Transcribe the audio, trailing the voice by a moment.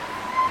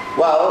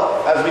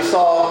Well, as we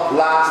saw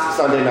last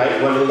Sunday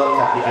night when we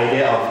looked at the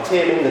idea of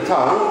taming the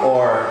tongue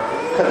or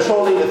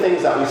controlling the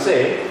things that we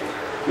say,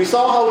 we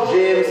saw how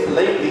James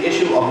linked the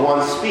issue of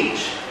one's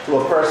speech to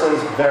a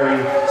person's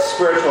very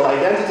spiritual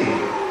identity.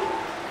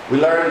 We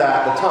learned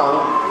that the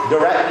tongue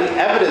directly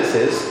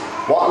evidences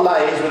what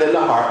lies within the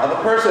heart of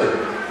a person.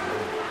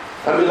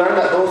 And we learned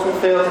that those who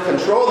fail to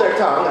control their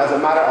tongue as a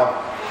matter of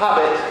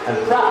habit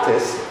and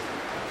practice,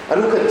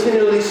 and who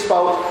continually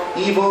spout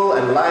evil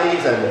and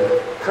lies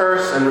and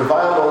curse and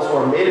revile those who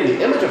are made in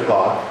the image of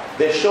God,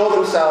 they show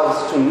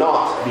themselves to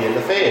not be in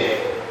the faith.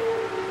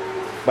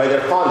 By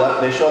their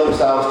conduct, they show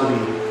themselves to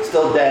be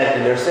still dead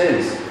in their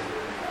sins.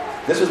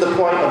 This was the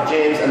point of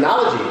James'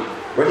 analogy,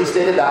 where he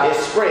stated that a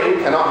spring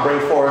cannot bring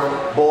forth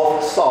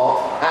both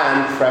salt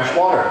and fresh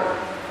water,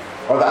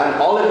 or that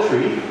an olive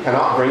tree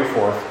cannot bring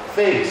forth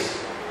figs.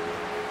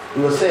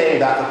 He was saying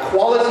that the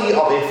quality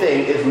of a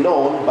thing is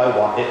known by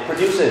what it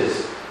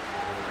produces.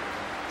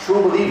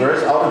 True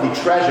believers, out of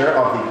the treasure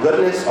of the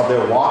goodness of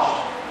their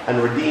washed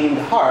and redeemed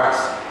hearts,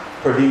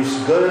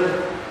 produce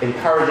good,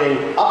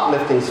 encouraging,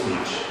 uplifting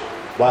speech,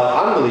 while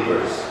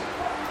unbelievers,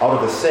 out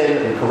of the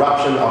sin and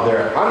corruption of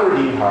their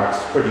unredeemed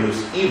hearts,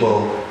 produce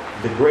evil,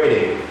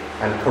 degrading,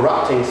 and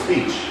corrupting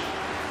speech.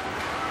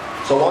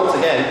 So once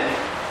again,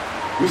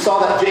 we saw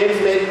that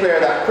James made clear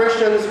that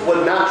Christians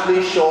would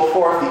naturally show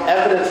forth the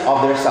evidence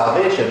of their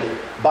salvation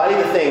by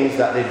the things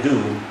that they do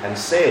and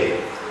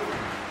say.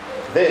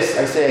 This,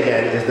 I say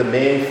again, is the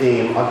main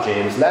theme of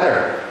James'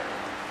 letter.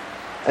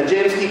 And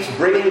James keeps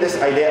bringing this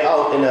idea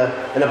out in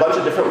a bunch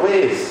of different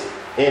ways.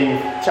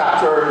 In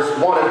chapters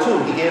 1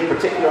 and 2, he gave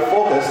particular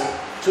focus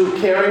to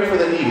caring for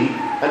the needy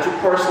and to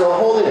personal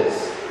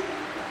holiness.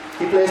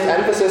 He placed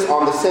emphasis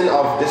on the sin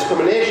of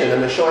discrimination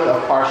and the showing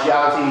of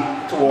partiality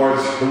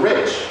towards the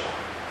rich.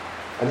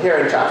 And here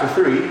in chapter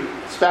 3,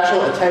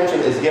 special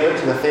attention is given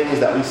to the things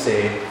that we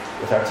say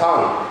with our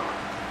tongue.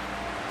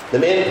 The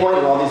main point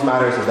of all these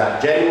matters is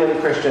that genuine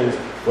Christians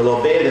will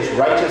obey this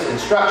righteous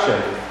instruction,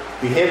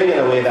 behaving in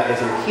a way that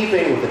is in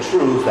keeping with the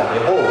truths that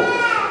they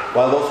hold,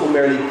 while those who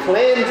merely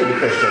claim to be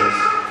Christians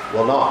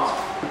will not.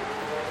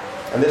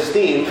 And this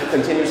theme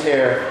continues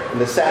here in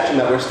the section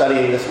that we're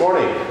studying this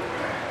morning.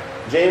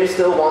 James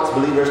still wants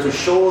believers to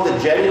show the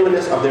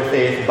genuineness of their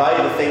faith by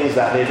the things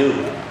that they do.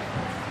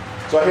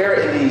 So here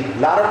in the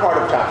latter part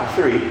of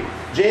chapter 3,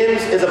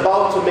 James is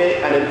about to make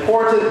an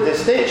important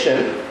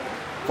distinction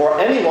for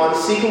anyone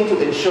seeking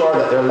to ensure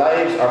that their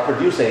lives are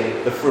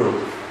producing the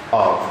fruit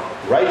of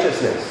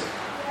righteousness.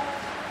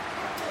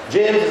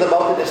 James is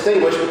about to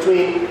distinguish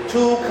between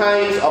two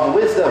kinds of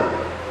wisdom.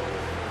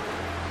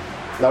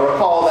 Now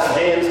recall that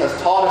James has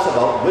taught us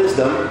about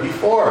wisdom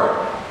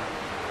before.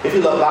 If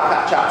you look back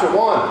at chapter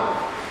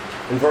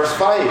 1, in verse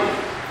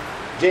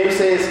 5, James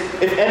says,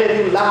 "If any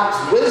of you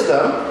lacks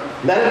wisdom,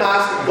 let him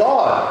ask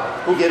God,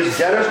 who gives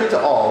generously to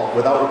all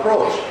without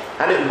reproach,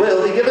 and it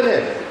will be given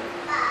him."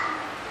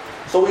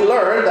 So we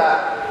learn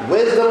that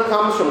wisdom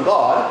comes from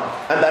God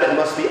and that it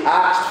must be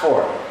asked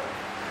for.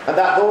 And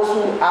that those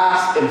who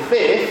ask in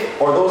faith,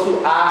 or those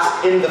who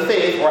ask in the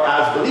faith or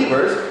as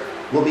believers,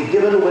 will be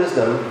given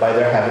wisdom by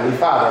their Heavenly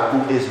Father,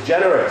 who is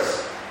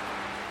generous.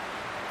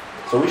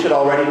 So we should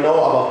already know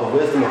about the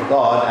wisdom of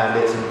God and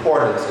its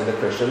importance in the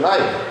Christian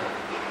life.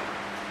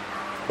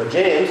 But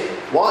James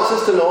wants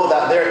us to know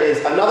that there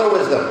is another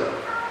wisdom.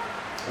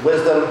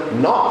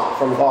 Wisdom not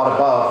from God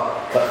above,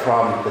 but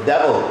from the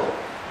devil.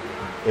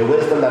 A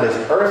wisdom that is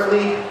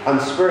earthly,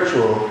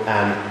 unspiritual,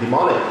 and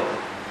demonic.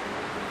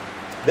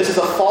 This is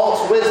a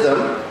false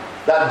wisdom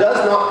that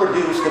does not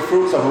produce the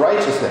fruits of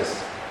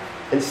righteousness.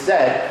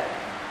 Instead,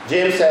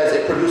 James says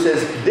it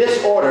produces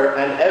disorder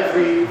and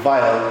every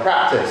vile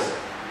practice.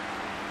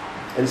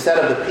 Instead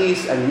of the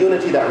peace and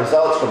unity that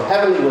results from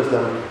heavenly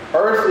wisdom,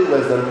 earthly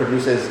wisdom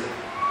produces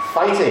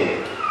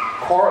fighting,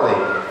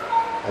 quarreling,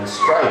 and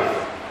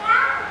strife.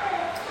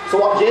 So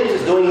what James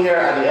is doing here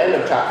at the end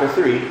of chapter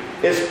 3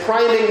 is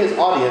priming his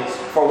audience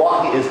for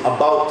what he is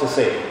about to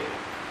say.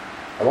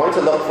 I want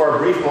to look for a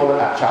brief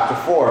moment at chapter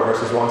 4,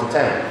 verses 1 to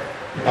 10.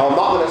 Now, I'm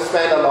not going to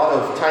spend a lot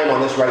of time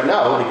on this right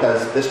now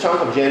because this chunk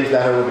of James'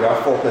 letter will be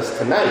our focus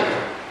tonight.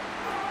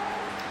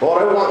 But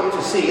what I want you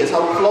to see is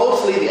how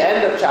closely the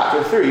end of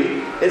chapter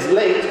 3 is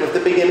linked with the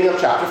beginning of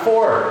chapter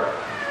 4.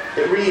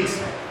 It reads,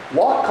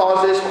 "What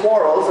causes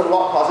quarrels and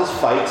what causes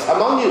fights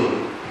among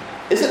you?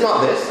 Is it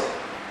not this,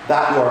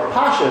 that your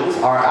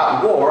passions are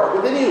at war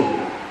within you?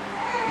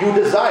 You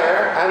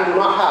desire and do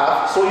not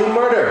have, so you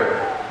murder.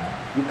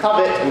 You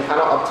covet and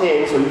cannot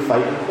obtain, so you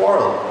fight and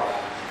quarrel.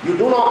 You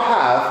do not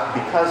have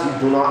because you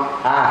do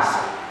not ask.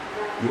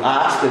 You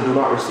ask and do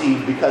not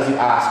receive because you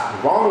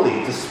ask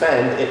wrongly to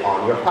spend it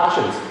on your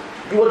passions.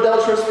 You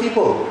adulterous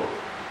people,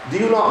 do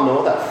you not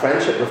know that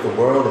friendship with the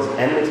world is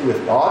enmity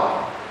with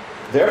God?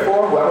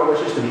 Therefore, whoever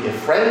wishes to be a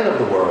friend of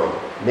the world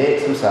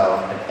makes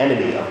himself an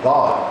enemy of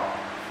God.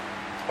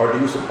 Or do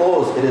you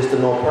suppose it is to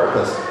no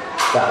purpose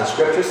that the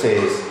Scripture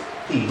says,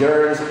 He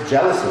yearns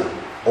jealously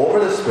over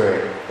the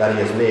Spirit that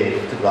He has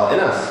made to dwell in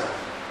us?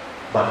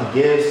 But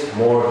He gives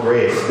more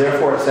grace.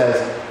 Therefore it says,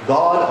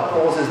 God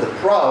opposes the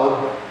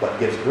proud, but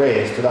gives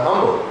grace to the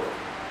humble.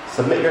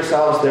 Submit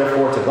yourselves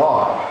therefore to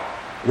God.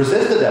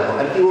 Resist the devil,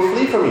 and he will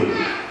flee from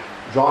you.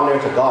 Draw near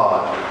to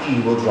God, and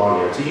he will draw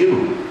near to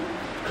you.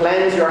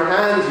 Cleanse your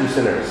hands, you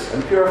sinners,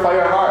 and purify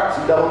your hearts,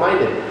 you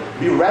double-minded.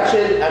 Be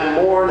wretched and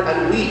mourn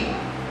and weep.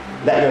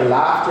 Let your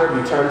laughter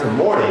be turned to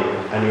mourning,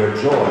 and your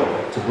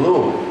joy to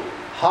gloom.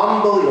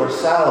 Humble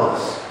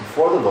yourselves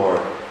before the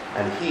Lord,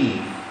 and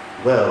he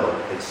will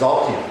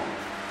exalt you.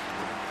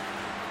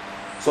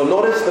 So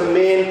notice the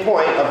main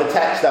point of the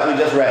text that we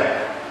just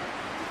read.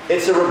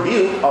 It's a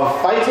rebuke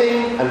of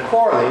fighting and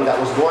quarreling that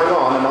was going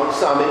on among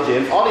some in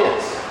James'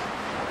 audience.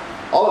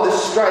 All of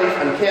this strife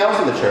and chaos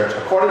in the church,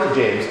 according to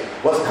James,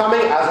 was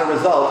coming as a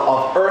result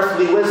of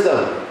earthly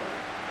wisdom.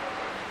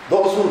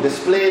 Those who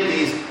displayed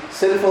these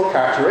sinful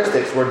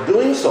characteristics were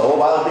doing so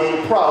while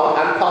being proud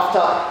and puffed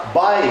up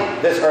by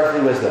this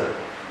earthly wisdom.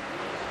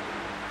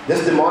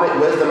 This demonic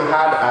wisdom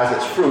had as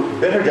its fruit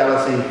bitter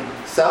jealousy,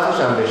 selfish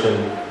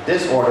ambition,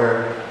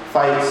 disorder,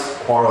 fights,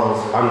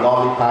 quarrels,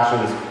 ungodly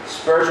passions,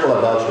 spiritual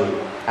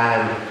adultery,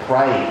 and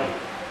pride.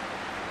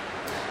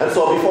 And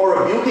so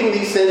before rebuking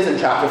these sins in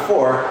chapter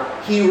 4,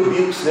 he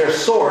rebukes their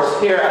source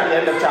here at the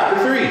end of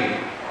chapter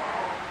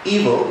 3.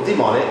 Evil,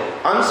 demonic,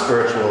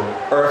 unspiritual,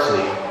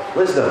 earthly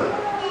wisdom.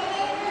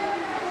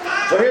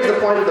 So here's the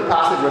point of the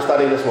passage we're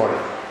studying this morning.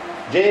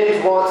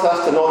 James wants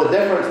us to know the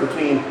difference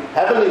between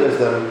heavenly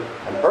wisdom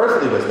and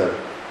earthly wisdom,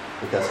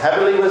 because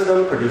heavenly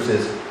wisdom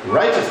produces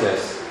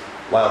righteousness,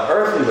 while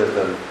earthly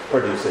wisdom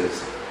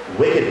produces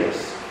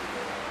wickedness.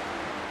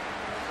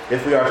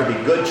 If we are to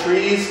be good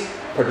trees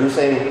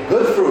producing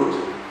good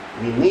fruit,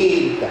 we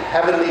need the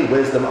heavenly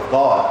wisdom of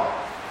God.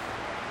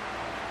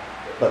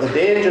 But the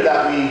danger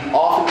that we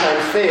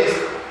oftentimes face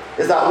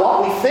is that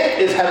what we think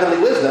is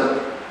heavenly wisdom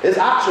is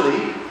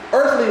actually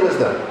earthly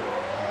wisdom.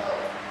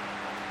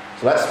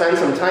 So let's spend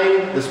some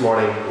time this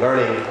morning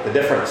learning the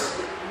difference.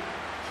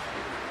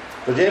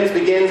 So James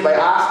begins by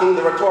asking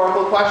the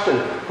rhetorical question,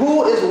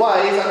 who is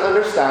wise and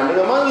understanding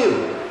among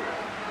you?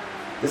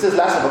 This is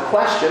less of a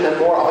question and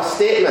more of a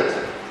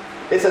statement.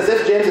 It's as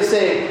if James is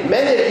saying,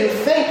 many of you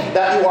think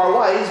that you are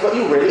wise, but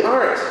you really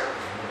aren't.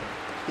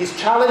 He's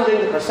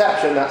challenging the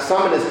perception that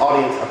some in his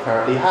audience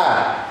apparently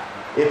had.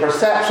 A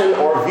perception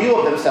or view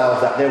of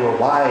themselves that they were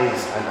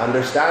wise and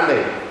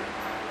understanding.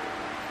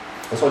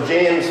 And so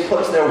James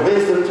puts their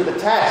wisdom to the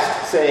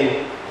test,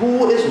 saying,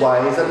 who is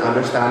wise and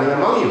understanding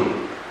among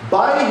you?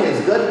 By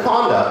his good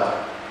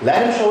conduct,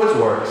 let him show his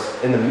works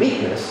in the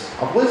meekness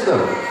of wisdom.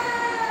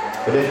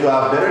 But if you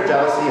have bitter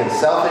jealousy and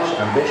selfish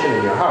ambition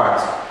in your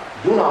hearts,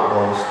 do not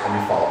boast and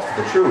be false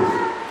to the truth.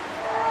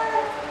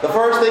 The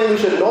first thing we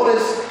should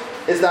notice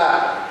is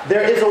that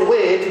there is a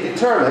way to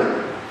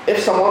determine if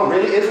someone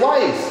really is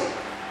wise.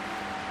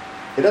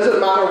 It doesn't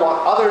matter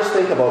what others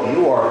think about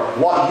you or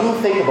what you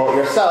think about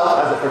yourself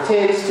as it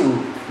pertains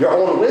to your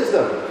own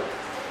wisdom.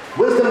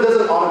 Wisdom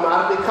doesn't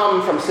automatically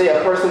come from, say,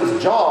 a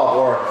person's job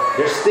or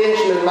their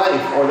station in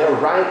life or their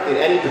rank in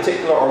any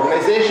particular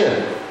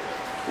organization.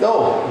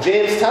 No,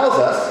 James tells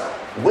us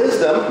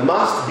wisdom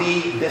must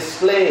be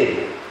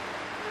displayed.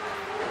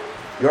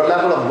 Your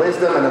level of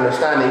wisdom and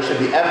understanding should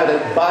be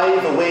evident by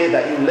the way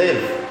that you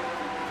live.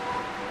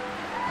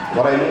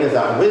 What I mean is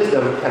that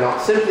wisdom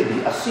cannot simply be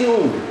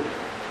assumed.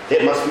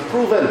 It must be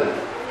proven.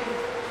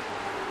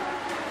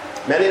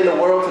 Many in the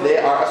world today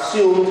are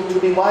assumed to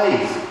be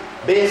wise,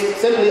 based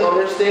simply on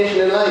their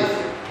station in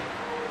life.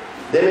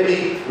 They may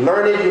be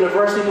learned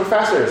university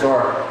professors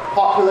or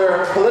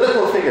popular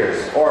political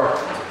figures or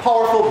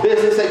powerful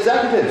business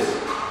executives.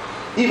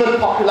 Even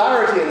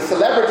popularity and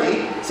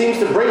celebrity seems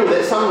to bring with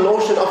it some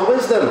notion of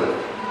wisdom.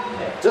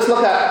 Just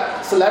look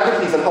at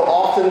celebrities and how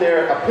often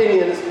their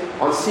opinions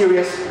on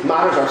serious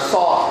matters are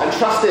sought and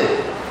trusted.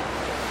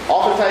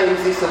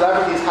 Oftentimes these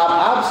celebrities have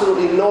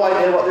absolutely no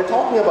idea what they're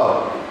talking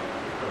about.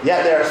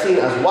 Yet they are seen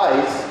as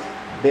wise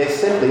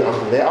based simply on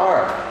who they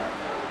are.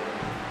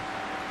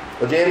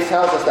 But James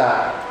tells us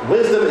that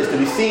wisdom is to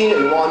be seen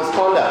in one's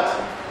conduct.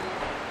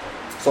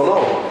 So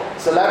no,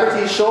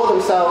 celebrities show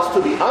themselves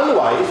to be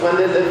unwise when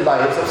they live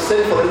lives of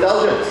sinful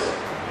indulgence.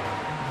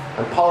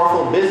 And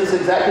powerful business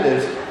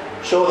executives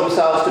show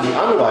themselves to be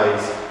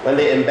unwise when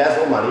they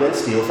embezzle money and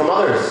steal from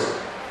others.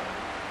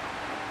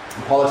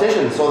 And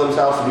politicians show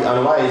themselves to be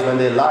unwise when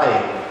they lie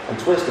and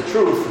twist the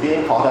truth,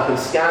 being caught up in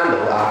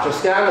scandal after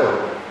scandal.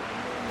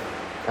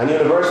 And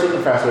university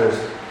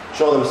professors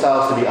show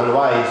themselves to be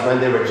unwise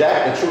when they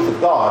reject the truth of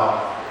God,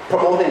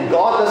 promoting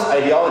godless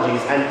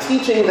ideologies and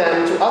teaching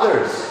them to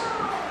others.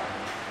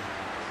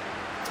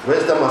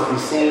 Wisdom must be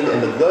seen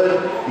in the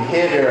good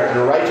behavior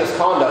and righteous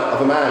conduct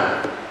of a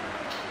man.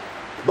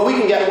 But we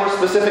can get more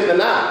specific than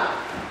that.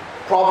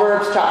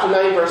 Proverbs chapter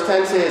 9 verse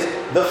 10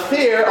 says, the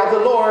fear of the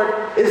Lord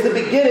is the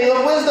beginning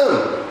of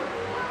wisdom,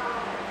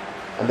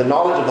 and the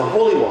knowledge of the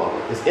Holy One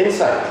is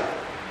insight.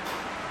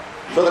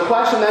 So the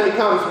question then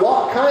becomes,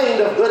 what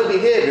kind of good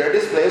behavior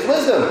displays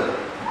wisdom?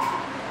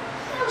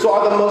 So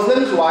are the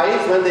Muslims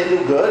wise when they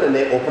do good and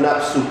they open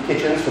up soup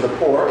kitchens for the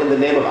poor in the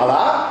name of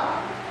Allah?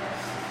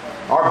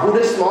 Are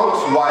Buddhist monks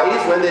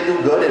wise when they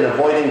do good in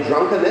avoiding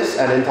drunkenness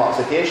and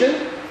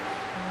intoxication?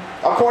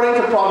 According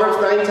to Proverbs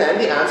 9:10,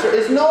 the answer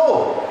is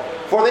no.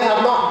 For they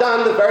have not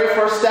done the very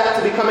first step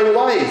to becoming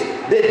wise.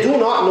 They do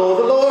not know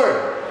the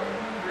Lord,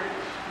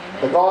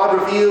 the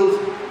God revealed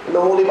in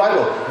the Holy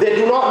Bible. They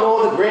do not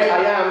know the great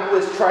I Am, who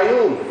is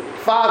triune,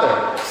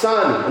 Father,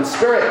 Son, and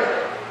Spirit.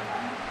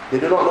 They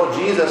do not know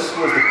Jesus,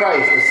 who is the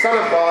Christ, the Son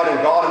of God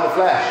and God in the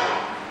flesh.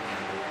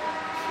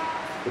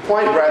 The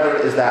point,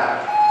 brethren, is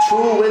that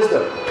true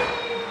wisdom,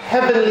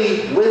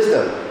 heavenly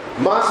wisdom,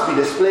 must be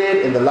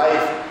displayed in the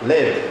life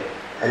lived.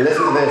 And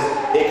listen to this,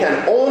 it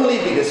can only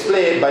be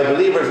displayed by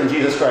believers in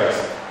Jesus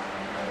Christ.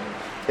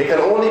 It can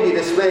only be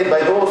displayed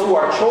by those who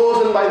are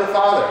chosen by the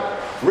Father,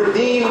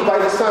 redeemed by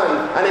the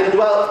Son, and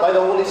indwelt by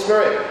the Holy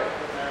Spirit.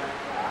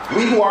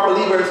 We who are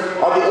believers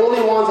are the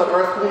only ones on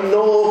earth who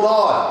know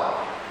God.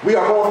 We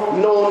are both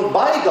known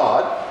by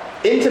God,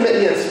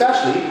 intimately and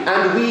specially,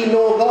 and we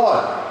know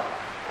God.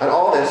 And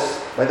all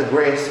this by the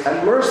grace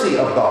and mercy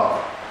of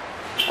God.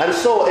 And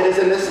so it is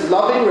in this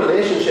loving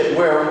relationship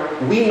where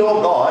we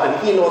know God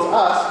and He knows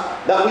us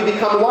that we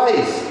become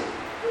wise.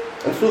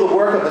 And through the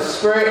work of the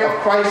Spirit of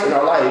Christ in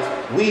our lives,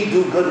 we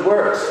do good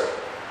works.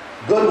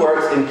 Good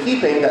works in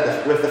keeping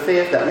with the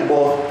faith that we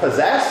both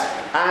possess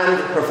and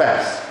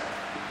profess.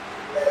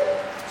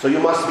 So you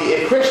must be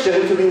a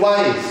Christian to be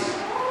wise.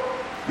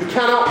 You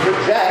cannot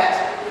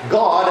reject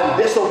God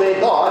and disobey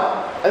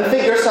God and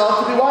think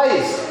yourself to be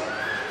wise.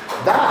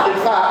 That,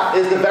 in fact,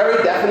 is the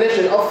very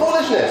definition of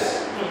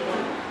foolishness.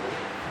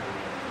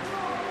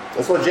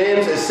 That's what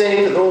James is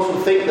saying to those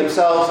who think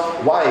themselves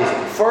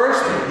wise.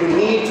 First, you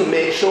need to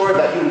make sure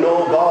that you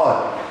know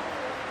God.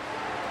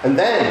 And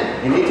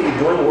then, you need to be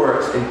doing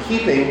works in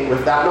keeping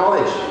with that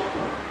knowledge.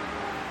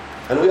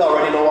 And we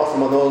already know what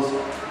some of those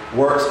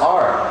works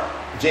are.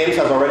 James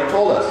has already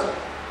told us.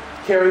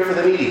 Caring for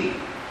the needy.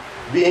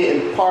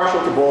 Being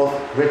impartial to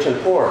both rich and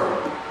poor.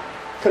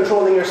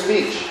 Controlling your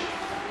speech.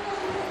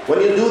 When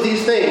you do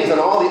these things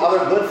and all the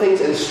other good things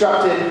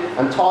instructed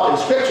and taught in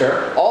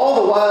Scripture,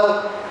 all the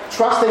while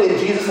trusting in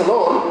Jesus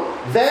alone,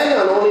 then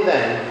and only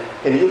then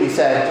can you be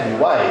said to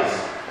be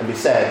wise and be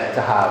said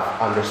to have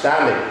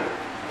understanding.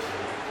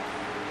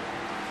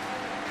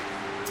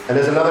 And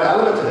there's another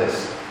element to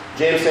this.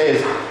 James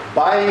says,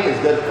 by his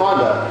good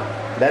conduct,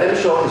 let him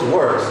show his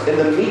works in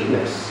the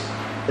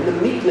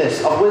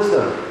meekness of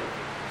wisdom.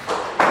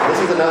 This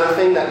is another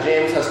thing that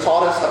James has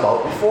taught us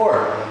about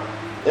before.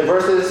 In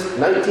verses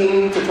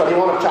 19 to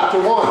 21 of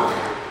chapter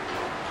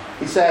 1,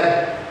 he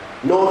said,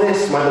 know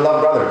this, my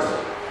beloved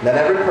brothers, let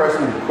every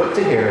person be quick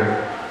to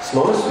hear,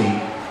 slow to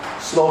speak,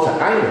 slow to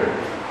anger.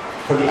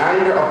 For the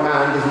anger of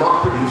man does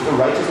not produce the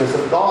righteousness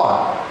of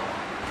God.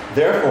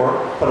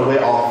 Therefore, put away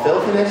all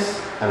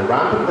filthiness and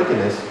rampant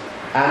wickedness,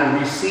 and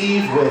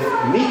receive with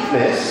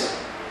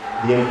meekness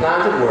the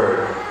implanted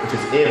word, which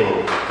is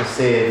able to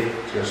save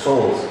your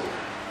souls.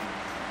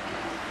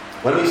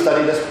 When we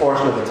study this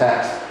portion of the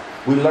text,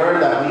 we learn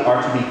that we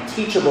are to be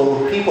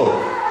teachable people.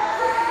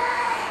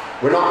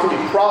 We're not to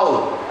be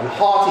proud and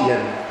haughty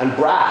and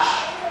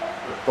brash,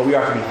 but we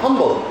are to be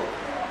humble,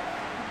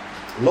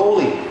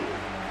 lowly,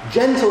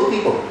 gentle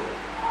people,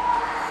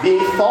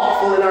 being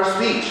thoughtful in our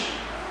speech,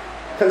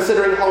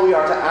 considering how we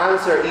are to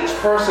answer each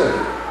person,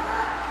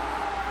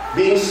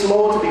 being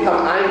slow to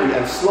become angry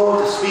and slow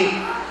to speak,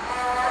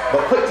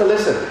 but quick to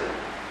listen.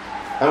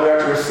 And we are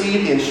to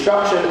receive the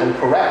instruction and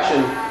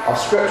correction of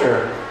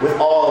Scripture with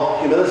all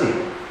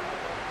humility.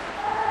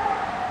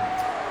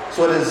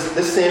 So it is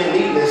this same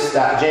meekness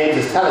that James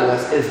is telling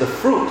us is the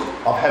fruit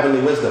of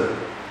heavenly wisdom.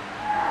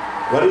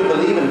 When we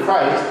believe in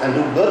Christ and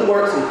do good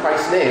works in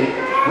Christ's name,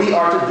 we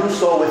are to do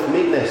so with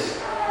meekness.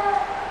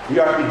 We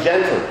are to be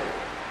gentle.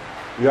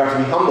 We are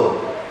to be humble.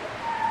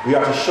 We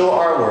are to show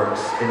our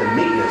works in the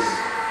meekness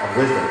of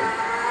wisdom.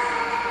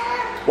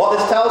 What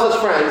this tells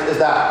us, friends, is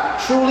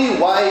that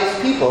truly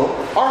wise people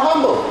are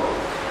humble.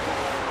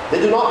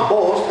 They do not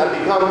boast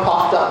and become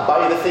puffed up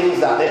by the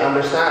things that they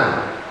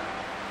understand.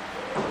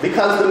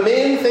 Because the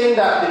main thing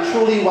that the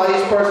truly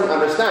wise person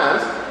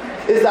understands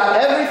is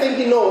that everything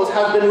he knows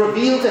has been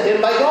revealed to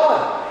him by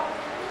God.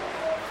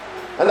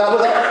 And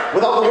that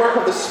without the work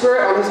of the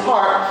Spirit on his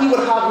heart, he would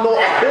have no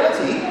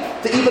ability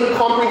to even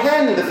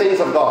comprehend the things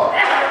of God,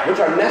 which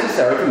are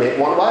necessary to make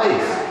one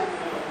wise.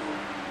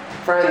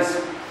 Friends,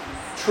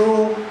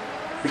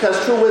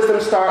 because true wisdom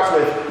starts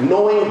with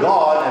knowing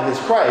God and His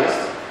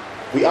Christ,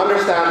 we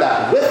understand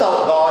that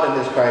without God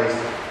and His Christ,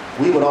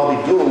 we would all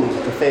be doomed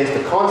to face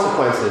the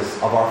consequences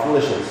of our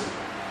foolishness.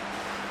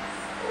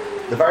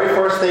 The very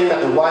first thing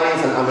that the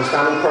wise and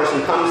understanding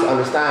person comes to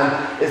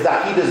understand is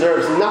that he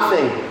deserves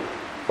nothing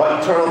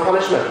but eternal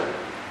punishment.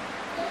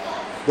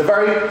 The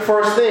very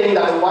first thing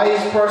that the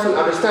wise person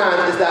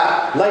understands is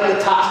that, like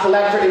the tax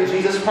collector in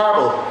Jesus'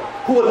 parable,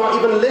 who would not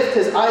even lift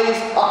his eyes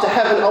up to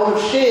heaven out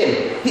of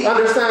shame, he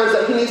understands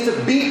that he needs to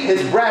beat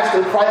his breast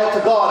and cry out to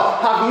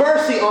God, "Have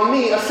mercy on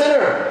me, a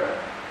sinner."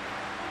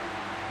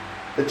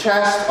 The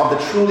chest of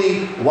the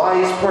truly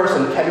wise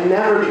person can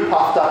never be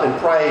puffed up in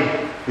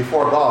pride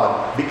before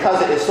God, because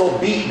it is so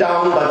beat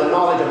down by the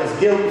knowledge of its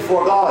guilt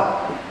before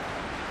God.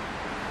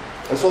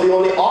 And so the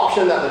only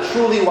option that the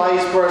truly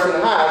wise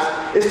person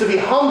has is to be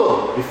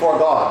humble before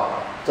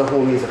God, to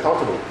whom he is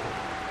accountable.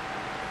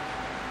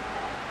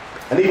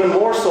 And even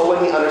more so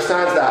when he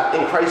understands that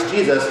in Christ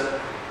Jesus,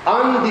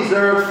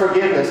 undeserved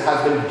forgiveness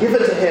has been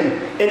given to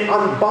him in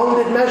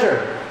unbounded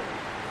measure.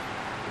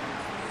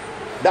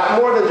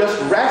 That more than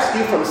just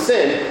rescue from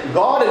sin,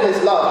 God in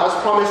his love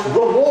has promised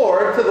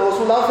reward to those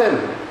who love him.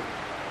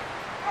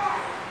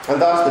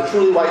 And thus the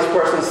truly wise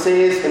person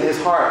says in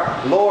his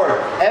heart, Lord,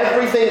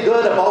 everything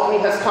good about me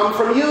has come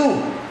from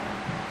you.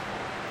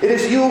 It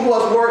is you who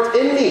has worked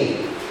in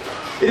me.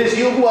 It is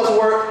you who has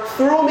worked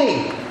through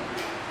me.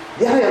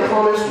 Yet I am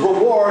promised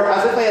reward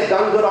as if I had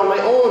done good on my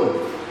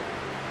own.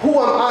 Who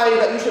am I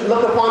that you should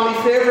look upon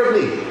me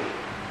favorably?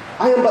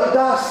 I am but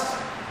dust.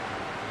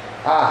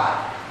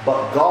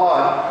 But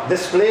God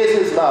displays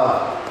his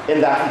love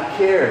in that he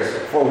cares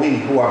for we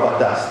who are but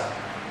dust.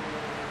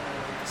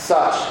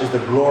 Such is the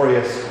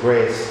glorious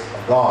grace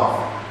of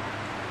God.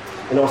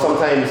 You know,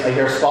 sometimes I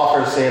hear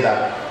scoffers say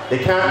that they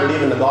can't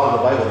believe in the God of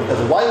the Bible,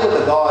 because why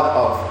would the God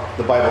of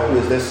the Bible, who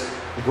is this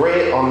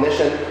great,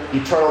 omniscient,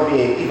 eternal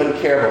being, even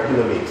care about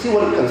human beings? He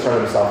wouldn't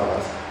concern himself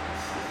with us.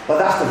 But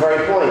that's the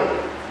very point.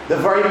 The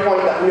very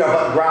point that we are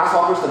but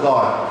grasshoppers to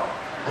God,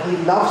 and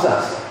he loves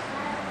us.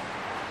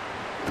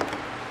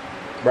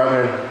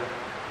 Brethren,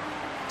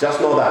 just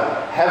know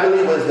that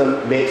heavenly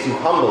wisdom makes you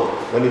humble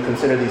when you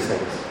consider these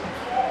things.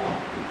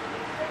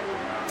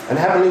 And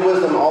heavenly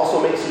wisdom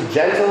also makes you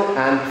gentle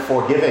and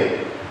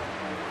forgiving.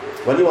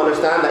 When you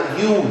understand that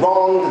you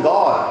wronged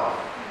God,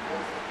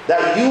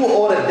 that you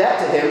owed a debt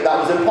to him that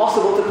was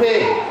impossible to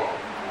pay,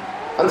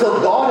 until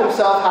God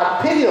himself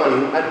had pity on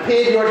you and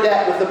paid your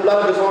debt with the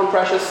blood of his own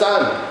precious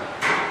Son.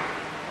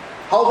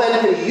 How then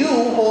can you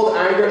hold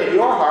anger in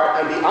your heart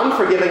and be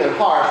unforgiving and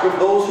harsh with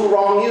those who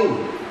wrong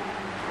you?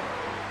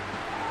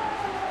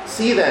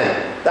 See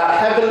then that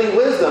heavenly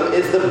wisdom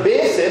is the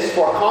basis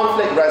for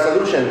conflict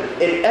resolution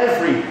in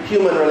every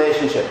human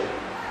relationship.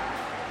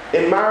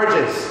 In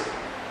marriages,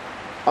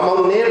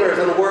 among neighbors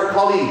and work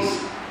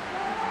colleagues,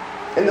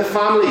 in the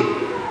family,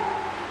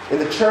 in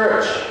the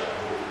church.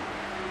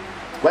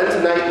 When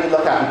tonight we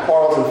look at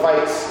quarrels and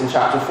fights in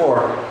chapter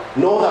 4,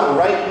 know that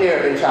right here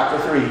in chapter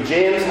 3,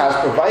 James has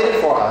provided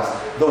for us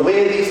the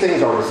way these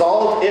things are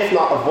resolved, if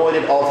not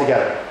avoided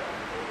altogether.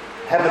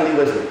 Heavenly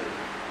wisdom.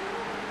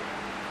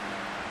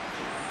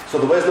 So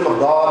the wisdom of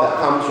God that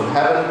comes from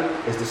heaven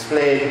is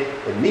displayed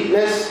in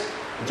meekness,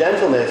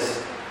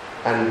 gentleness,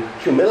 and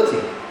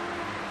humility,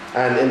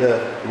 and in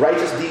the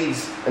righteous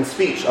deeds and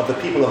speech of the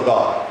people of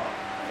God.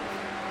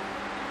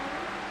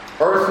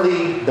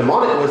 Earthly,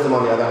 demonic wisdom,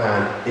 on the other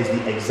hand, is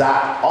the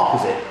exact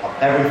opposite of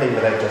everything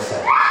that I've just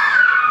said.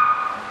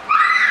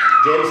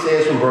 James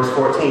says from verse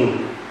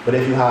 14, "But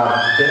if you have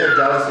bitter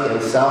jealousy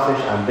and selfish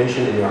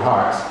ambition in your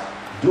hearts,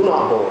 do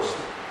not boast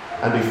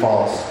and be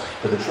false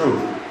to the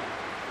truth.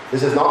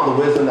 This is not the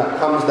wisdom that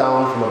comes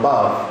down from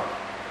above,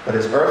 but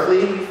is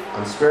earthly,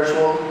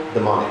 unspiritual,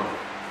 demonic.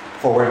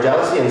 For where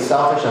jealousy and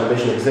selfish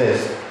ambition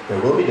exist, there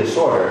will be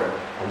disorder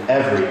and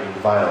every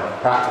vile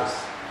practice."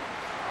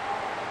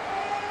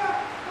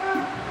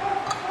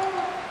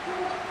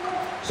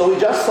 So we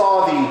just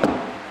saw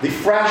the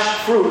fresh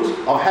fruit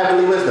of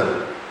heavenly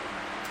wisdom.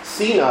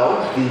 See now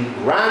the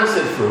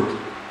rancid fruit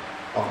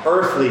of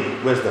earthly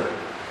wisdom: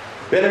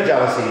 bitter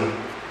jealousy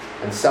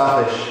and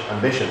selfish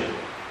ambition.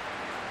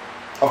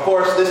 Of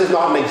course, this is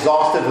not an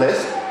exhaustive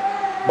list,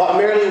 but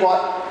merely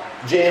what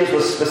James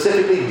was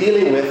specifically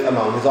dealing with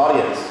among his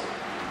audience.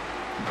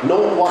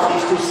 Note what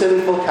these two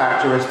sinful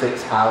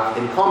characteristics have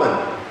in common: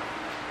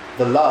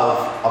 the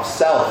love of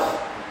self.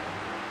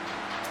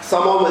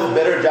 Someone with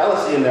bitter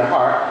jealousy in their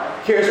heart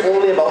cares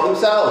only about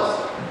themselves.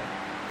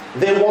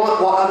 They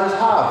want what others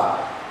have,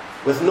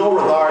 with no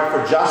regard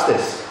for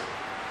justice,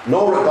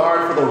 no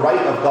regard for the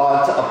right of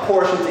God to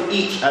apportion to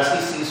each as he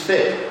sees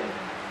fit,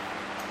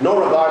 no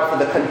regard for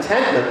the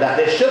contentment that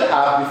they should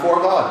have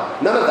before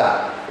God. None of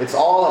that. It's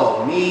all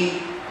about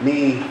me,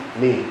 me,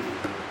 me.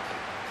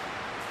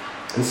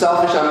 And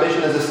selfish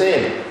ambition is the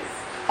same.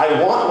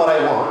 I want what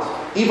I want,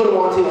 even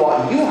wanting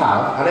what you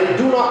have, and I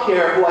do not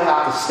care who I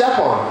have to step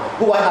on,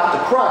 who I have to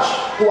crush,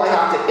 who I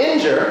have to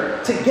injure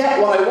to get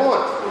what I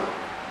want.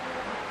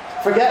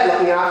 Forget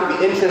looking after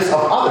the interests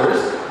of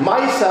others.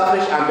 My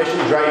selfish ambition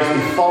drives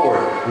me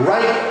forward,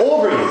 right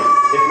over you,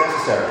 if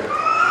necessary.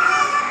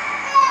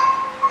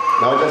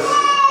 Now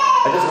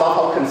I just love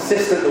how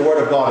consistent the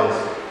Word of God is.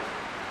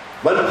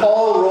 When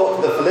Paul wrote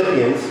to the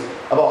Philippians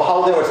about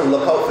how they were to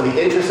look out for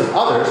the interests of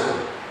others,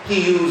 he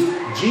used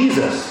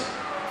Jesus,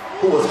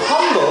 who was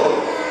humble,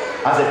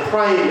 as a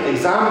prime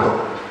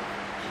example.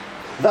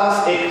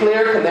 Thus, a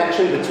clear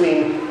connection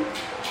between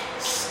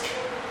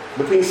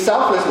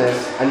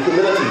selflessness and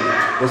humility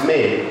was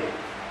made.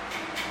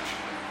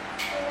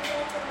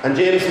 And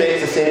James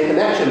makes the same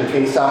connection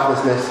between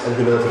selflessness and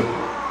humility.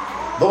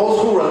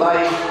 Those who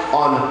rely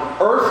on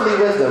earthly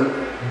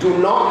wisdom do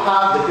not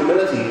have the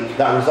humility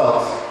that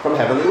results from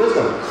heavenly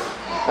wisdom.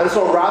 And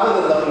so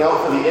rather than looking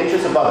out for the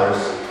interests of others,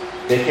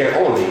 they care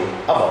only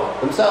about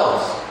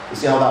themselves. You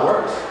see how that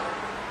works?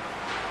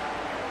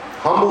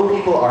 Humble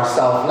people are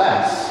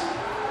selfless.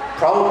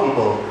 Proud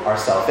people are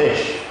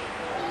selfish.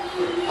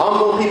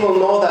 Humble people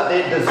know that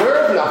they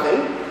deserve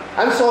nothing,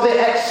 and so they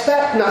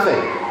expect nothing.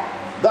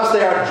 Thus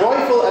they are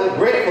joyful and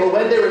grateful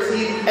when they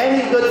receive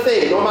any good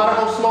thing, no matter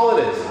how small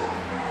it is.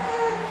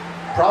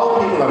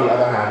 Proud people, on the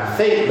other hand,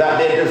 think that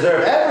they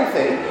deserve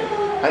everything,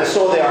 and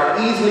so they are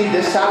easily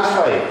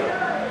dissatisfied,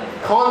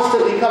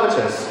 constantly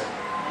covetous,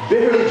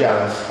 bitterly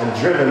jealous, and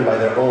driven by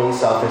their own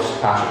selfish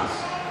passions.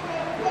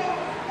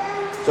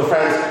 So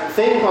friends,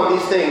 think on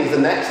these things the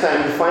next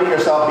time you find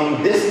yourself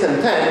being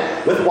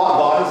discontent with what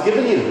God has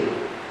given you.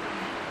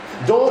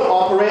 Don't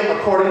operate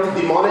according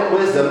to demonic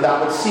wisdom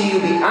that would see you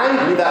be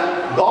angry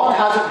that God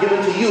hasn't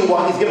given to you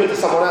what He's given to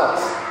someone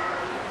else.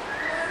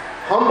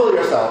 Humble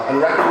yourself and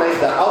recognize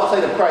that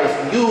outside of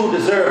Christ, you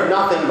deserve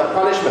nothing but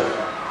punishment.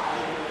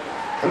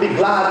 And be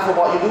glad for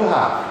what you do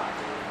have.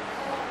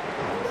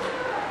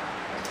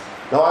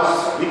 Now,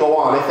 as we go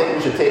on, I think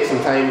we should take some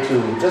time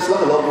to just look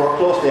a little more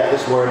closely at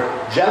this word,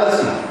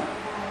 jealousy.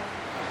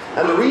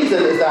 And the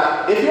reason is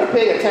that if you're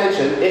paying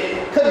attention,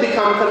 it could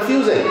become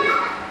confusing.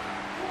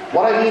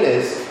 What I mean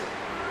is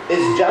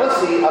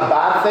jealousy a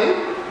bad thing?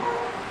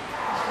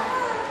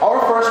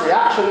 Our first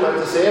reaction might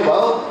be to say,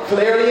 well,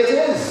 clearly it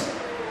is.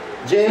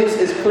 James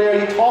is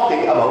clearly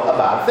talking about a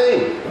bad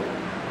thing.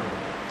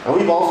 And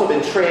we've also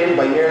been trained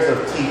by years of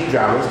TV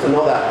dramas to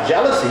know that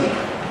jealousy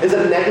is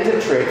a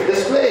negative trait to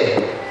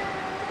display.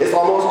 It's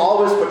almost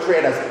always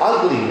portrayed as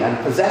ugly and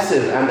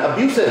possessive and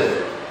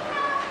abusive.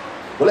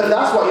 Well, if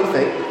that's what you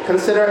think,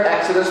 consider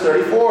Exodus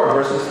 34,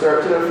 verses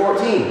 13 and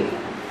 14.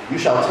 You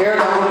shall tear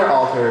down their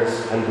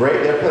altars and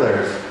break their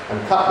pillars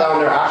and cut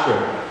down their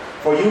Asherah.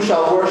 For you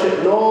shall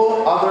worship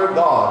no other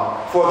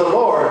God. For the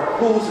Lord,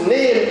 whose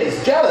name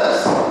is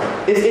jealous,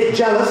 is a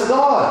jealous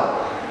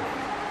God.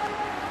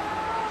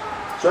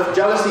 So if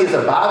jealousy is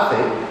a bad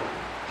thing,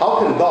 how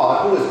can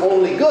God, who is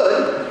only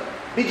good,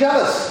 be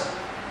jealous?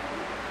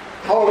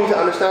 How are we to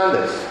understand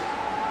this?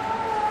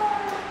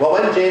 Well,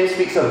 when James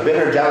speaks of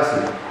bitter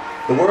jealousy,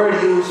 the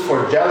word used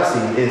for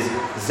jealousy is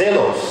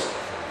zelos,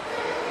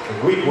 the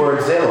Greek word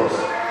zelos.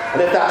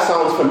 And if that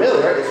sounds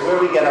familiar, it's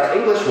where we get our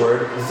English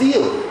word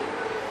zeal.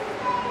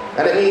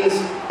 And it means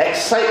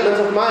excitement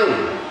of mind,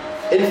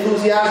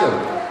 enthusiasm,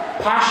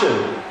 passion,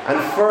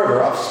 and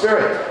fervor of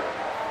spirit.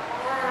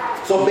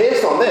 So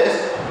based on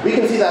this, we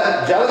can see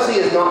that jealousy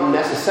is not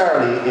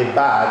necessarily a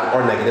bad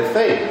or negative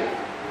thing.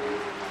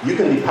 You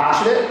can be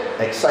passionate,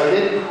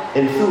 excited,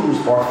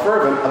 enthused, or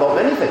fervent about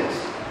many things.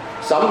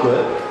 Some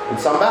good and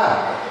some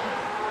bad.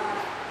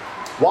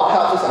 What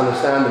helps us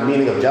understand the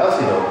meaning of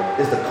jealousy, though,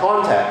 is the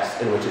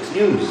context in which it's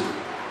used.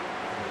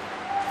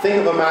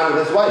 Think of a man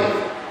with his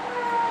wife.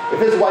 If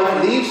his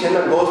wife leaves him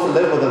and goes to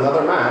live with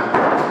another man,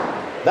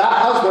 that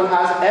husband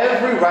has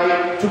every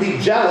right to be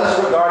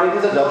jealous regarding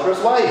his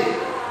adulterous wife.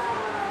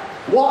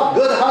 What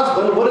good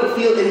husband wouldn't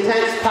feel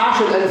intense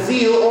passion and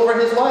zeal over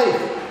his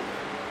wife?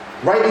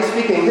 Rightly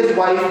speaking, his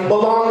wife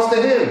belongs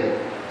to him.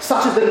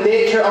 Such is the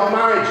nature of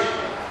marriage.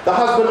 The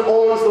husband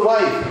owns the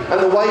wife, and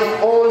the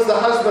wife owns the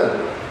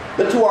husband.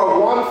 The two are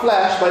one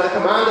flesh by the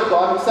command of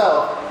God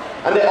Himself,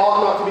 and they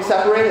ought not to be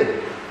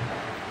separated.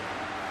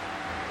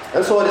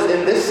 And so it is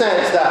in this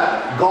sense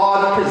that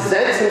God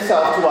presents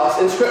Himself to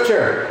us in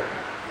Scripture.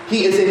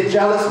 He is a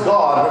jealous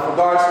God with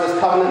regards to His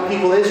covenant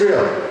people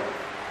Israel.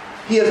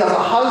 He is as a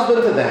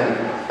husband to them,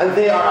 and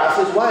they are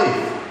as His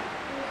wife.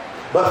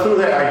 But through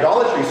their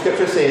idolatry,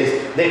 Scripture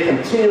says, they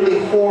continually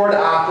whored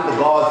after the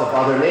gods of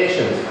other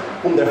nations,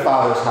 whom their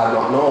fathers had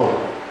not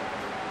known.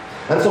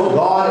 And so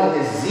God,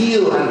 in His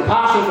zeal and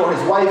passion for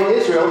His wife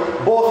Israel,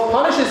 both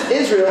punishes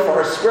Israel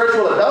for her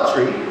spiritual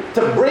adultery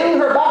to bring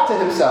her back to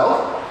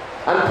Himself,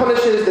 and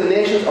punishes the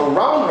nations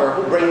around her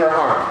who bring her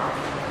harm.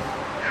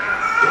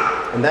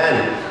 And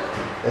then,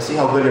 let's see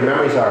how good your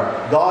memories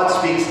are. God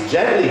speaks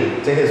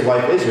gently to His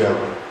wife Israel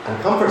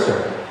and comforts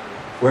her.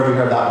 Where have we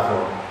heard that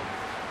before?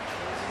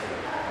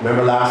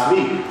 Remember last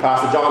week,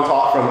 Pastor John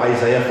taught from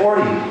Isaiah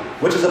 40,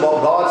 which is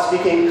about God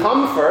speaking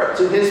comfort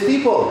to His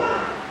people.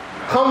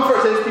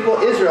 Comfort to His people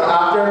Israel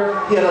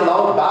after He had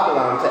allowed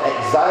Babylon to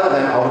exile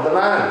them out of the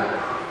land.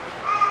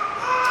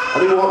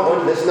 And we won't go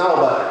into this now,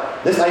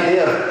 but this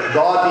idea of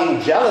God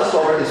being jealous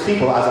over His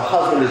people as a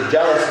husband is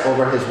jealous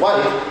over his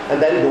wife, and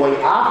then going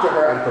after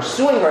her and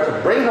pursuing her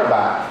to bring her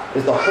back,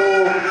 is the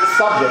whole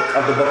subject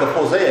of the book of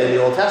Hosea in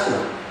the Old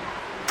Testament.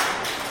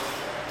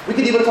 We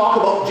could even talk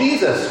about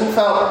Jesus, who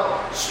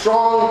felt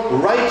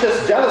strong,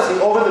 righteous jealousy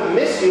over the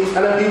misuse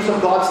and abuse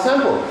of God's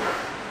temple.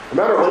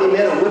 Remember when He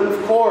made a whip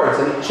of cords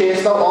and He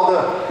chased out all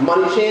the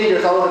money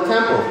changers out of the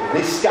temple, and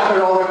He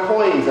scattered all their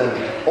coins and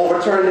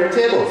overturned their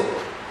tables.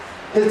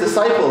 His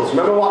disciples,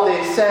 remember what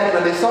they said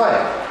when they saw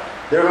it?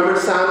 They remembered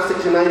Psalm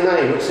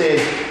 69:9, which says,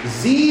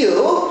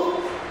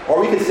 zeal, or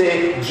we could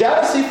say,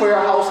 jealousy for your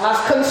house has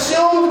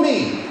consumed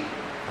me.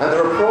 and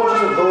the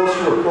reproaches of those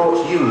who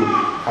reproach you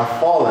have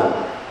fallen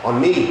on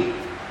me.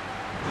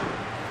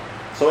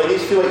 So in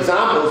these few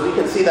examples, we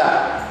can see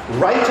that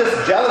righteous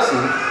jealousy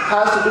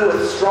has to do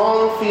with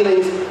strong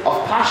feelings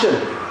of passion.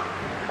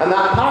 And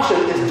that passion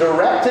is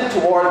directed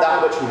toward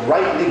that which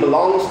rightly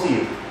belongs to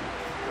you.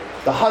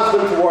 The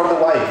husband toward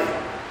the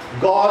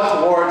wife,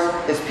 God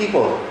towards his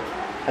people,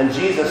 and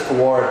Jesus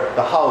toward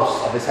the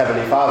house of his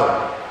heavenly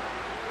Father.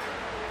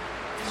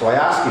 So I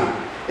ask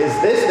you, is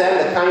this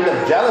then the kind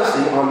of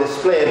jealousy on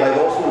display by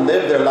those who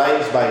live their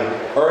lives by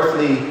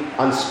earthly,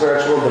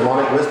 unspiritual,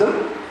 demonic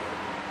wisdom?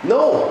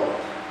 No.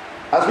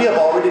 As we have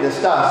already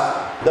discussed,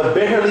 the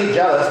bitterly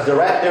jealous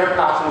direct their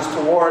passions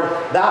toward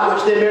that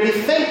which they merely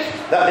think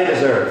that they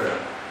deserve.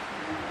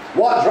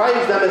 What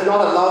drives them is not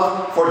a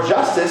love for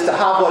justice to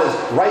have what is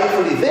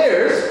rightfully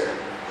theirs,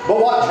 but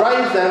what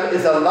drives them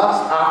is a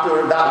lust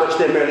after that which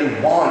they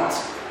merely want,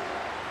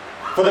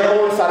 for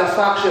their own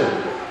satisfaction,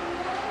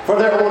 for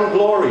their own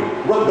glory,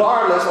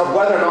 regardless of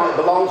whether or not it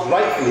belongs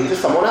rightfully to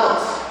someone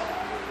else.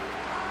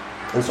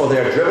 And so they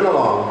are driven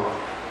along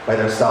by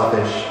their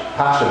selfish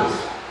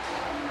passions.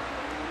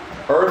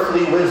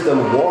 Earthly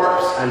wisdom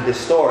warps and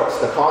distorts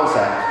the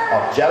concept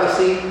of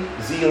jealousy,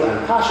 zeal,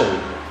 and passion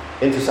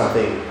into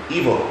something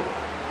evil.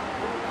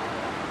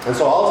 And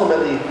so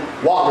ultimately,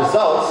 what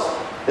results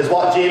is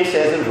what James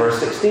says in verse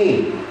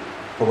 16.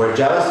 For where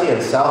jealousy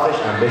and selfish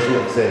ambition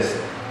exist,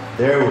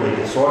 there will be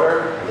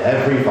disorder and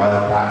every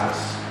vile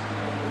practice.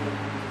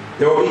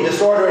 There will be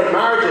disorder in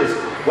marriages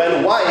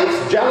when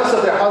wives, jealous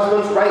of their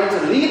husband's right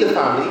to lead the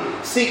family,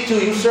 seek to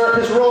usurp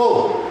his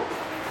role.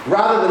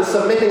 Rather than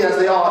submitting as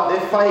they ought, they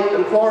fight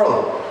and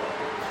quarrel.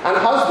 And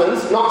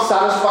husbands, not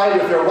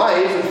satisfied with their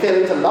wives and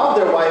failing to love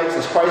their wives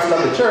as Christ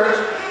loved the church,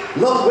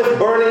 look with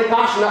burning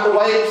passion at the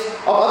wives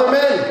of other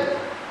men,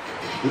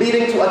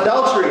 leading to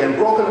adultery and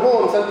broken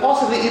homes and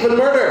possibly even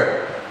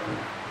murder.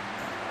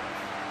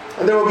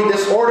 And there will be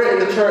disorder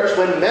in the church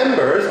when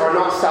members are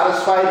not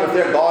satisfied with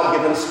their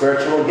God-given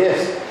spiritual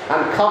gifts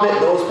and covet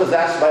those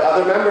possessed by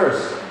other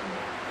members.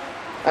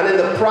 And in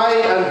the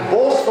pride and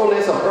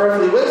boastfulness of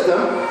earthly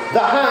wisdom, the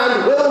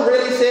hand will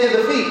really say to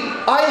the feet,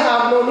 I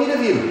have no need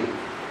of you.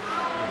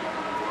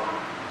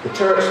 The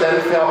church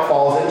then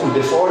falls into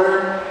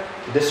disorder,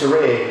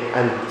 disarray,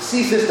 and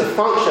ceases to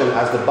function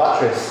as the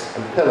buttress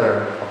and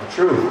pillar of the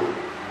truth.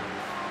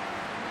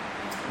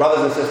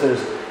 Brothers and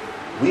sisters,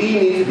 we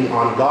need to be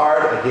on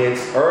guard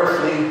against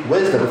earthly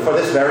wisdom for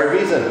this very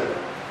reason.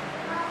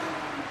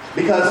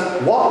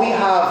 Because what we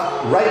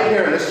have right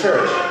here in this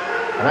church,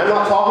 and I'm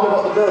not talking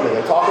about the building,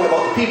 I'm talking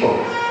about the people.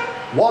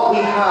 What we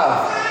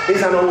have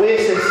is an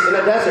oasis in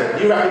a desert.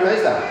 Do you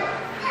recognize that?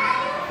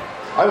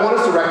 I want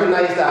us to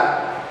recognize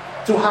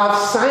that to have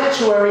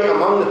sanctuary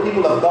among the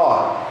people of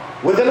God,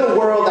 within a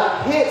world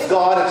that hates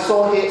God and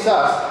so hates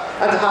us,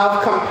 and to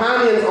have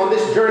companions on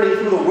this journey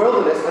through the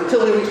wilderness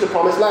until we reach the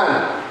promised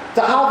land.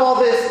 To have all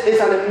this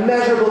is an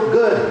immeasurable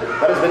good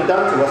that has been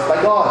done to us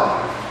by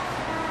God.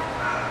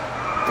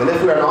 And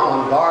if we are not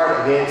on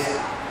guard against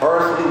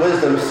earthly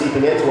wisdom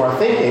seeping into our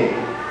thinking,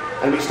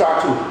 and we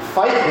start to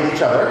fight with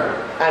each other,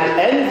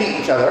 and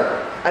envy each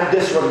other, and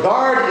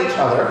disregard each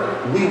other,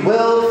 we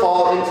will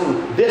fall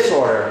into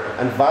disorder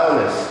and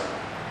vileness.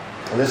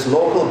 And this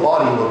local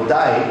body will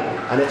die,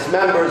 and its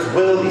members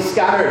will be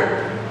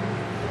scattered.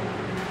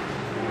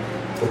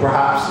 And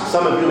perhaps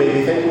some of you may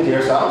be thinking to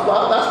yourselves,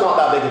 well, that's not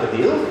that big of a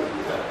deal.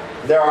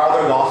 There are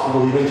other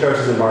gospel-believing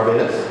churches in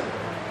Barbados.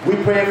 We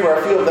pray for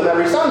a few of them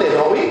every Sunday,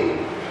 don't we?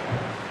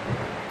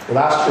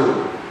 Well, that's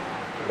true.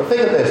 But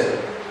think of this.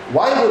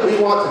 Why would we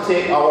want to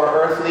take our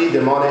earthly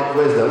demonic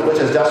wisdom, which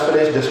has just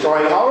finished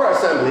destroying our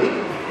assembly,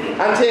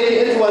 and take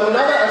it into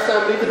another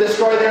assembly to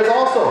destroy theirs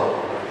also?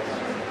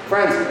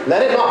 Friends,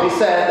 let it not be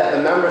said that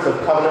the members of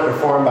Covenant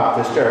Reformed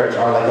Baptist Church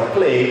are like a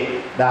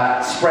plague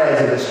that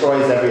spreads and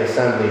destroys every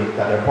assembly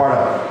that they're part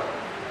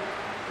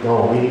of.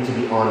 No, we need to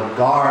be on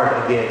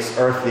guard against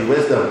earthly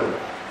wisdom.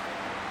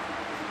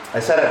 I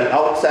said at the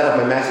outset of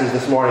my message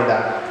this morning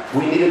that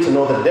we needed to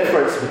know the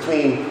difference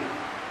between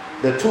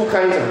the two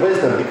kinds of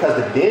wisdom,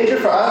 because the danger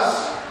for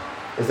us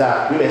is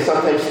that we may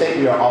sometimes think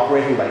we are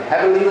operating by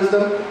heavenly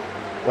wisdom,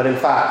 when in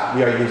fact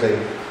we are using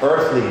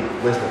earthly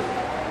wisdom.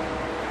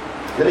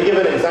 Let me give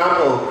an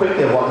example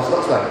quickly of what this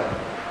looks like.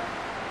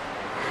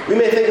 We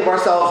may think of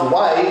ourselves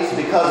wise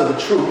because of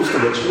the truths to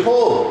which we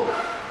hold.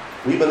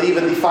 We believe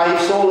in the 5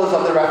 solas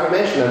of the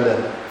Reformation and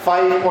the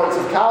 5 points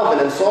of Calvin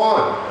and so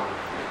on.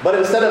 But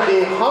instead of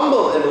being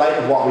humble in light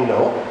of what we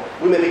know,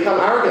 we may become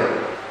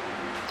arrogant.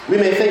 We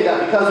may think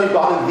that because we've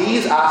gotten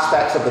these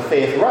aspects of the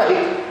faith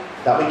right,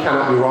 that we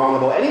cannot be wrong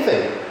about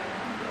anything.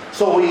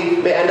 So we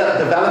may end up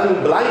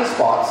developing blind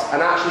spots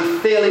and actually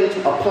failing to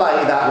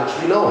apply that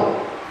which we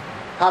know.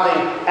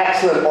 Having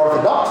excellent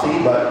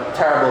orthodoxy, but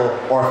terrible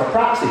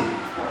orthopraxy.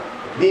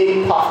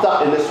 Being puffed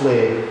up in this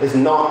way is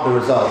not the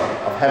result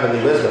of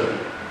heavenly wisdom.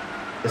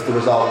 It's the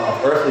result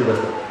of earthly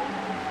wisdom.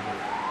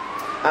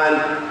 And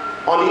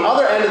on the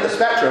other end of the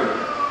spectrum,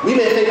 we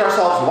may think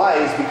ourselves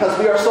wise because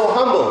we are so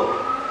humble.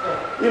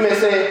 You may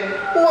say,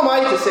 who am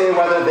I to say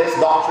whether this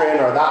doctrine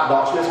or that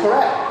doctrine is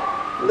correct?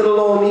 Little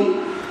old me.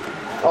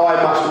 Oh,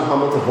 I'm much too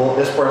humble to vote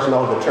this person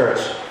out of the church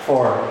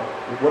for,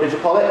 what did you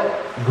call it?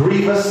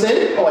 Grievous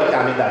sin? Oh, I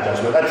can't make that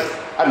judgment.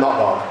 I'm not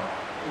God.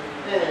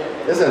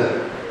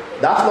 Listen,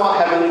 that's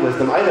not heavenly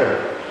wisdom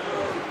either.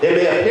 It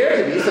may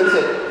appear to be, since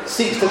it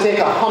seeks to take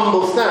a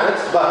humble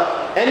stance,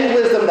 but any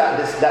wisdom that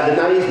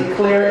denies the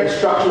clear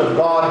instruction of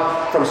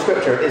God from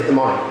Scripture is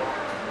demonic.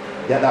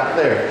 Get that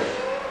clear.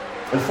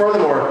 And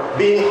furthermore,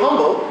 being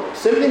humble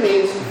simply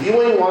means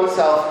viewing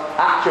oneself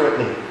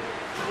accurately.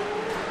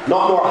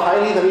 Not more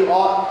highly than you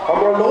ought, or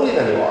more lowly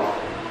than you ought.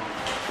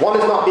 One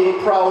is not being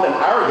proud and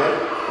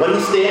arrogant when he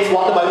states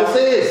what the Bible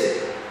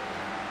says.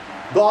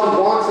 God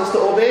wants us to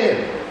obey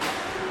Him.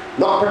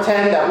 Not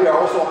pretend that we are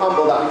also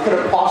humble that we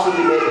couldn't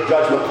possibly make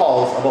judgment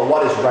calls about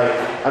what is right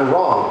and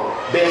wrong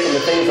based on the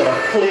things that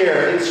are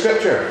clear in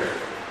Scripture.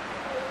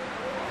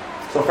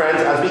 So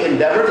friends, as we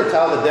endeavor to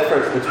tell the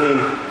difference between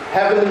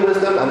heavenly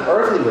wisdom and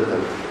earthly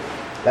wisdom,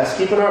 let's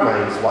keep in our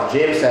minds what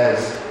James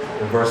says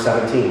in verse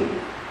 17.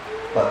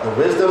 But the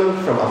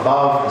wisdom from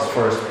above is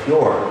first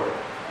pure,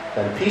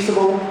 then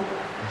peaceable,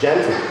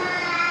 gentle,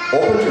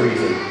 open to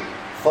reason,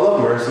 full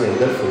of mercy and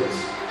good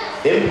fruits,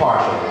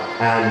 impartial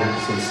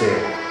and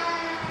sincere.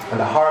 And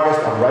the harvest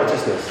of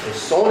righteousness is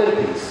sown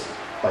in peace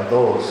by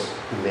those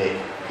who make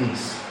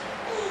peace.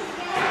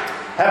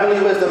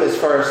 Heavenly wisdom is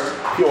first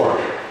pure.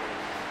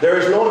 There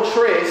is no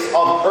trace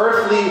of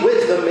earthly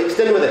wisdom mixed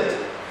in with it.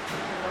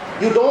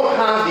 You don't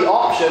have the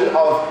option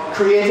of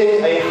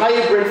creating a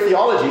hybrid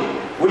theology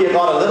where you've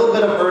got a little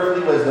bit of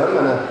earthly wisdom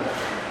and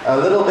a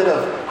little bit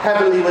of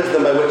heavenly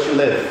wisdom by which you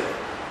live.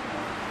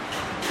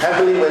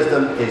 Heavenly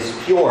wisdom is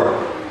pure.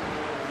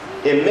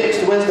 A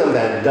mixed wisdom,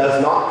 then,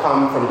 does not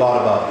come from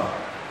God above.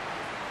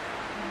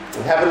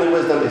 And heavenly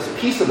wisdom is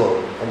peaceable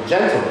and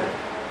gentle.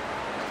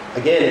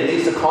 Again, it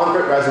leads to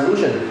conflict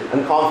resolution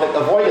and conflict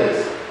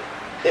avoidance.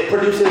 It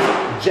produces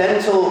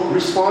gentle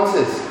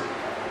responses,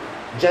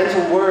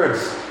 gentle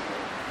words,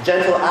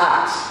 gentle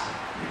acts.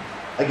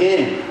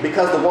 Again,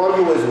 because the one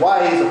who is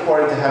wise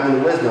according to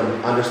heavenly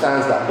wisdom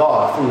understands that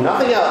God, through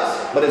nothing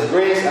else but His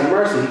grace and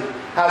mercy,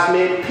 has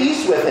made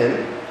peace with him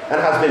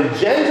and has been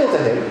gentle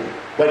to him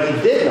when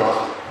he did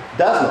not,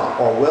 does not,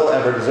 or will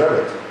ever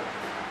deserve it.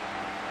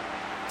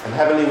 And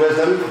heavenly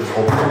wisdom is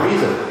open to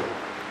reason.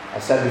 I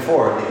said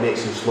before, it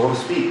makes you slow to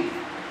speak,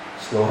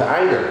 slow to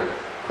anger,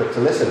 quick to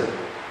listen.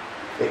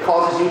 It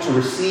causes you to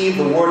receive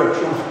the word of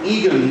truth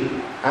eagerly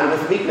and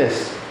with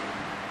meekness.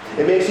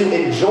 It makes you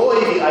enjoy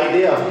the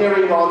idea of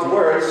hearing God's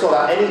word so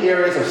that any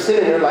areas of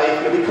sin in your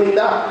life may be cleaned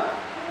up.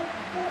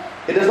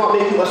 It does not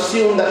make you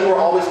assume that you are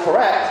always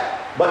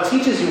correct, but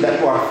teaches you that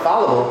you are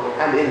fallible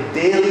and in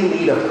daily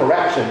need of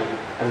correction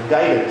and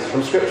guidance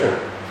from Scripture.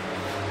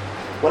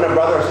 When a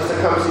brother or sister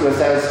comes to you and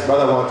says,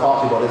 "Brother, I want to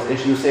talk to you about this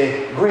issue," you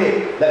say,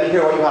 "Great, let me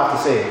hear what you have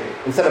to say,"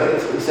 instead of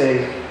instantly saying,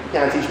 "You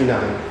can't teach me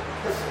nothing."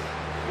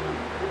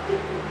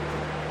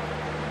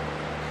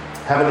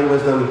 Heavenly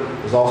wisdom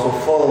is also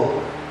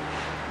full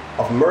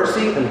of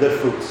mercy and good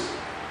fruits.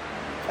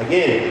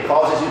 Again, it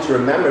causes you to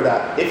remember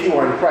that if you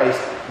are in Christ,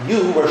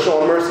 you were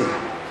shown mercy.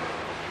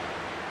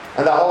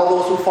 And that all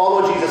those who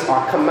follow Jesus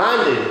are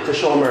commanded to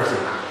show mercy,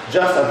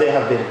 just as they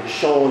have been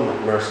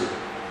shown mercy.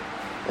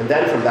 And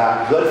then from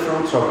that, good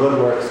fruits or good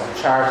works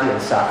of charity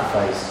and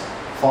sacrifice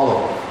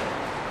follow.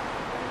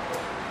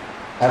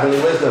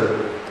 Heavenly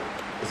wisdom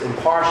is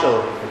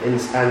impartial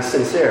and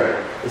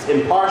sincere. It's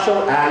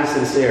impartial and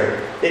sincere.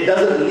 It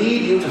doesn't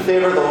lead you to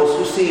favor those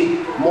who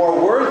seem more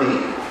worthy,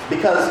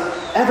 because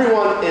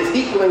everyone is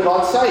equal in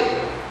God's sight.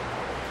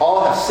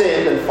 All have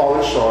sinned and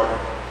fallen short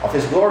of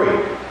His glory.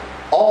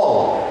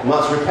 All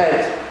must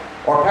repent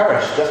or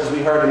perish, just as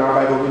we heard in our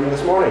Bible reading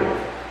this morning.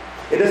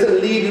 It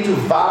doesn't lead you to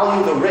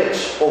value the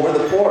rich over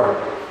the poor,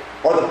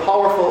 or the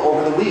powerful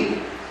over the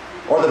weak,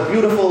 or the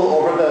beautiful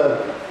over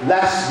the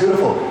less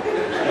beautiful.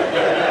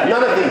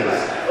 None of these.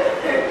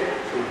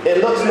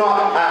 It looks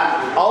not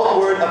at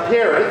outward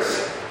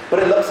appearance, but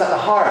it looks at the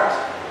heart.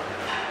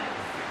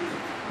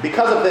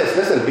 Because of this,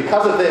 listen,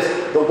 because of this,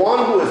 the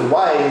one who is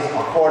wise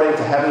according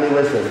to heavenly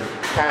wisdom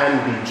can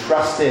be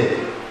trusted.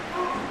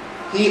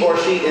 He or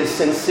she is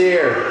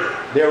sincere.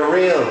 They're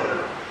real.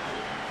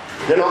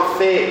 They're not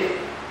fake.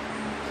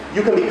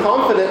 You can be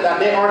confident that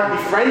they aren't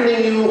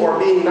befriending you or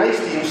being nice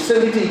to you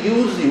simply to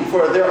use you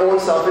for their own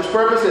selfish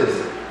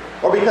purposes,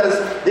 or because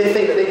they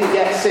think that they can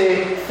get,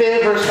 say,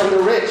 favors from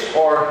the rich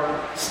or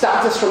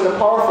status from the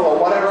powerful or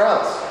whatever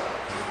else.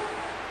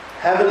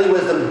 Heavenly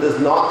wisdom does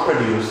not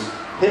produce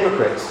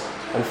hypocrites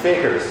and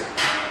fakers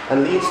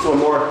and leads to a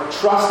more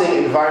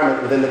trusting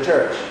environment within the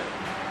church.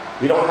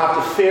 We don't have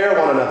to fear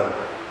one another.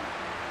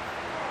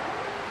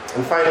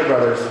 And finally,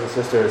 brothers and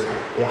sisters,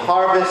 a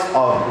harvest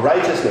of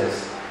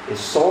righteousness is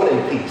sown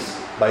in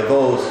peace by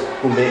those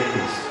who make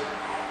peace.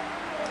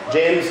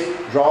 James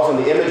draws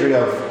on the imagery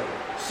of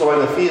sowing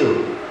a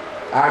field,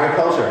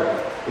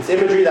 agriculture. It's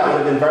imagery that would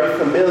have been very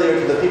familiar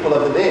to the people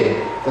of the day,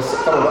 to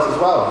some of us as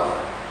well.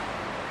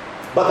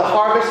 But the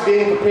harvest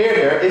being prepared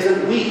here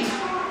isn't wheat.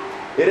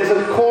 It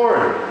isn't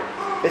corn.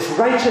 It's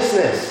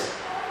righteousness.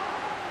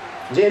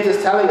 James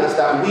is telling us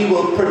that we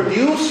will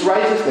produce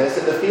righteousness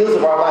in the fields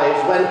of our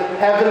lives when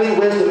heavenly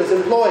wisdom is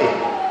employed.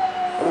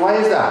 And why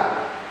is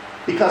that?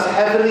 Because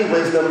heavenly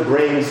wisdom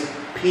brings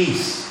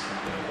peace,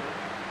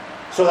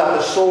 so that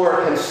the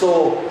sower can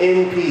sow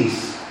in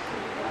peace.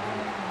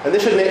 And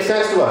this should make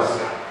sense to us.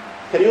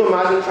 Can you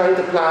imagine trying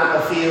to plant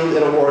a field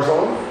in a war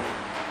zone?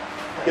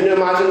 Can you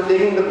imagine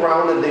digging the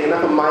ground and digging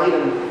up a mine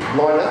and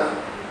blowing up?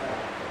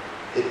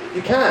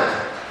 You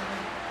can't.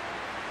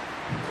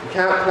 You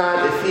can't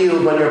plant a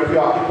field when you're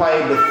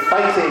preoccupied with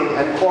fighting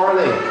and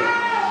quarreling.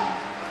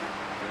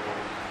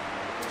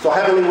 So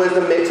heavenly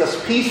wisdom makes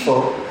us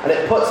peaceful, and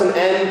it puts an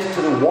end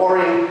to the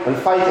warring and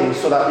fighting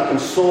so that we can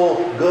sow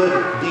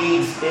good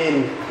deeds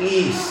in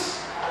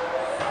peace.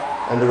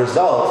 And the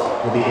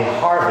result will be a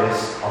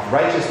harvest of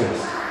righteousness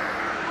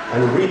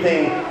and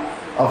reaping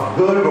of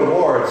good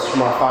rewards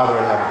from our Father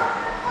in heaven.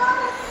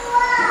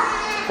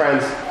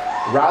 Friends,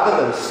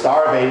 rather than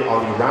starving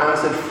on the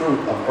rancid fruit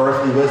of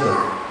earthly wisdom,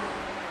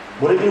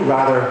 wouldn't you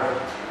rather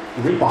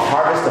reap a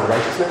harvest of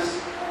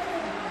righteousness?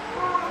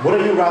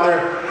 Wouldn't you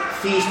rather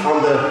feast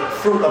on the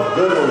fruit of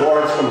good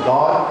rewards from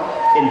God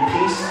in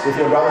peace with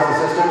your brothers and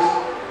sisters?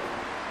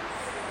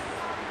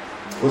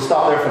 We'll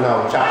stop there for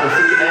now. Chapter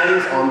 3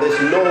 ends on this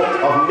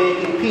note of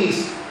making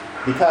peace,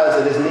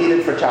 because it is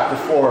needed for chapter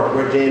 4,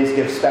 where James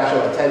gives special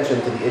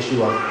attention to the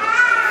issue of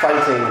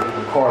fighting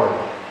and quarreling.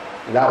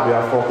 And that will be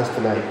our focus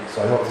tonight.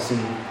 So I hope to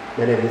see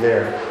many of you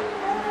there.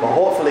 But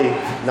hopefully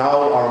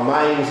now our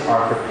minds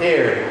are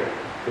prepared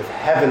with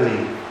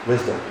heavenly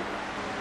wisdom.